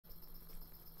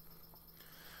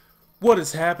What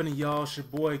is happening, y'all? It's your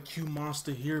boy Q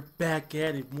Monster here, back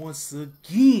at it once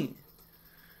again.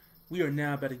 We are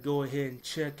now about to go ahead and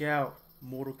check out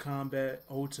Mortal Kombat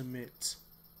Ultimate,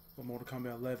 or Mortal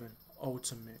Kombat 11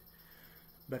 Ultimate.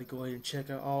 About to go ahead and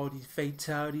check out all these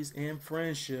fatalities and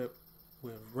friendship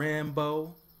with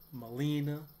Rambo,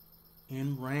 Mileena,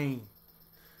 and Rain.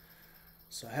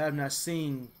 So I have not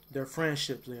seen their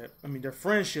friendships yet.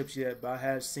 But I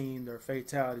have seen their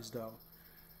fatalities though.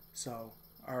 So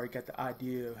I already got the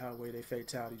idea of how way their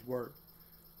fatalities work.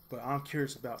 But I'm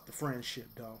curious about the friendship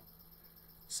though.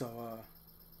 So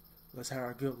let's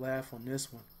have a good laugh on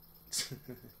this one.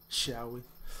 Shall we?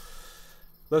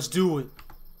 Let's do it.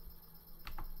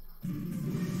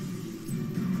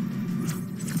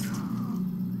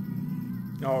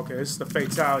 Oh, okay, this is the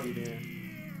fatality then.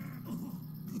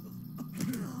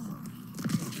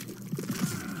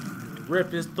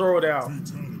 Rip his throat out.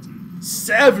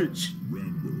 Savage.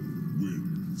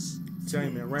 Tell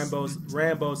you, man, Rambo's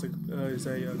is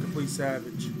a complete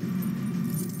savage.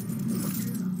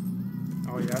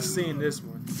 Oh yeah, I seen this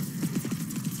one.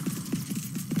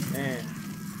 Man.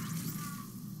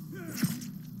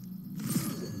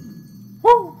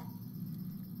 Woo!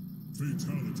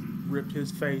 Fatality. Ripped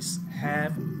his face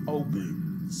half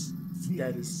open.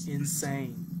 That is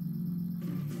insane.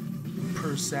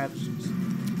 Per savages.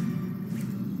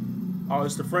 Oh,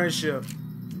 it's the friendship.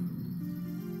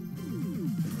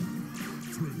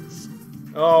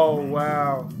 Oh,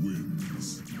 wow.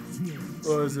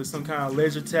 What is this, some kind of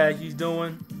laser tag he's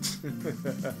doing?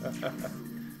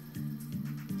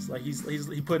 It's like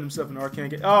he put himself in an arcane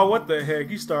game. Oh, what the heck?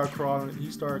 He started crawling.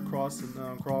 He started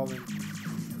crawling.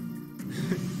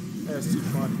 That's too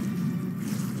funny.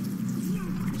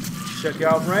 Check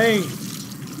out Rain.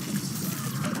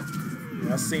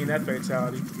 Yeah, I seen that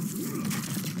fatality.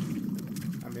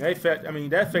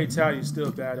 That fatality is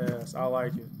still badass. I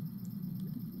like it.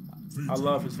 I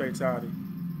love his fatality.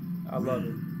 I love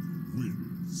it.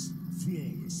 Wins.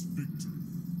 Flawless victory.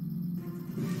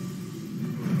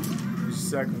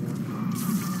 Second one.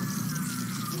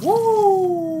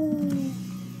 Woo!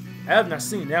 I have not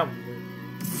seen that one yet.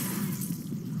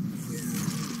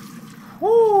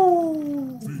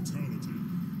 Woo! Fatality.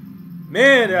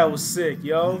 Man, that was sick,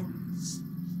 yo.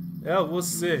 That was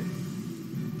sick.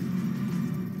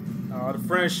 Oh, the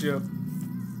friendship.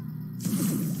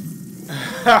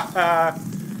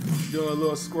 Doing a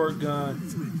little squirt gun.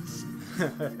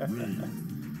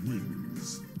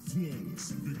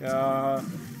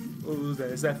 What was that?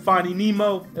 Is that Finding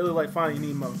Nemo? It looked like Finding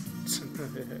Nemo.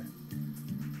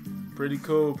 Pretty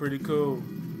cool, pretty cool.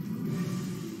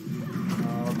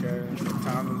 Okay,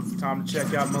 time to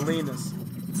check out Mileena's.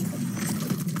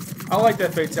 I like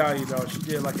that fatality though. She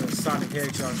did like a Sonic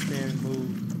Hedgehog spin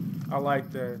move. I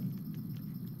like that.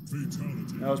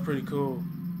 That was pretty cool.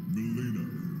 Mileena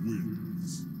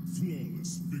wins.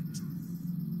 Flawless victory.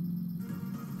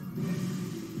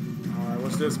 Alright,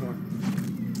 what's this one?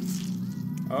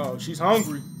 Oh, she's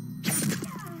hungry.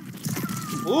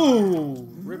 Ooh,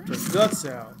 ripped her guts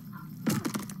out.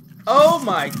 Oh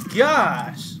my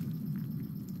gosh.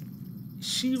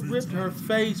 She ripped her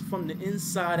face from the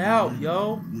inside out,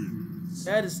 yo.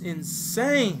 That is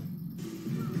insane.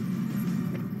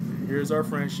 Here's our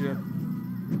friendship.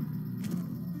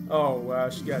 Oh wow,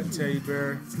 she got a teddy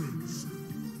bear.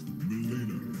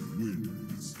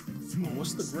 Oh,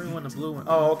 what's the green one, the blue one?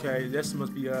 Oh, okay, this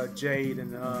must be Jade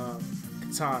and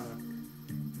Katana.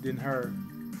 Then her.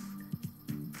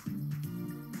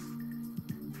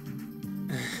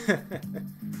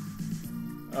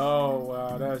 Oh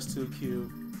wow, that's too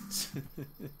cute.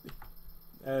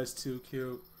 That's too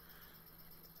cute.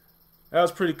 That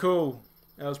was pretty cool.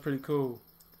 That was pretty cool.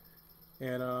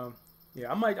 And yeah,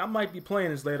 I might be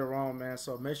playing this later on, man.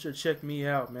 So make sure to check me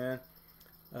out, man.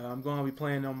 I'm going to be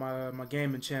playing on my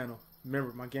gaming channel.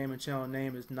 Remember, my gaming channel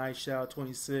name is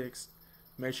NightShout26.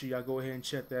 Make sure y'all go ahead and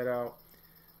check that out.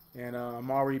 And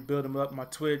I'm already building up my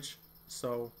Twitch,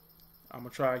 so I'm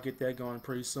gonna try to get that going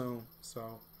pretty soon.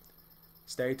 So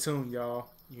stay tuned, y'all.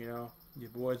 You know, your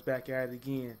boy's back at it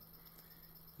again.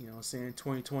 You know what I'm saying?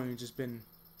 2020 just been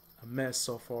a mess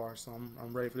so far, so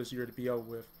I'm ready for this year to be over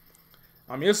with.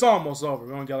 I mean, it's almost over.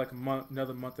 We only got like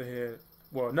another month ahead.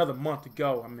 Well, another month to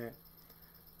go, I meant.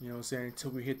 You know what I'm saying?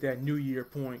 Until we hit that new year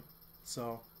point.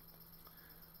 So,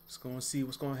 let's go and see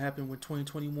what's going to happen with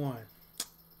 2021.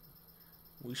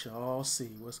 We shall all see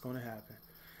what's going to happen.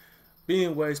 But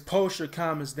anyways, post your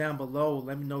comments down below.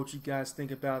 Let me know what you guys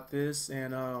think about this.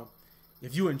 And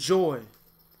if you enjoy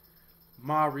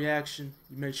my reaction,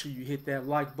 you make sure you hit that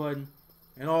like button.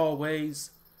 And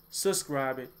always,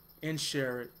 subscribe it and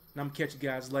share it. And I'm going to catch you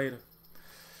guys later.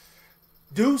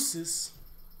 Deuces.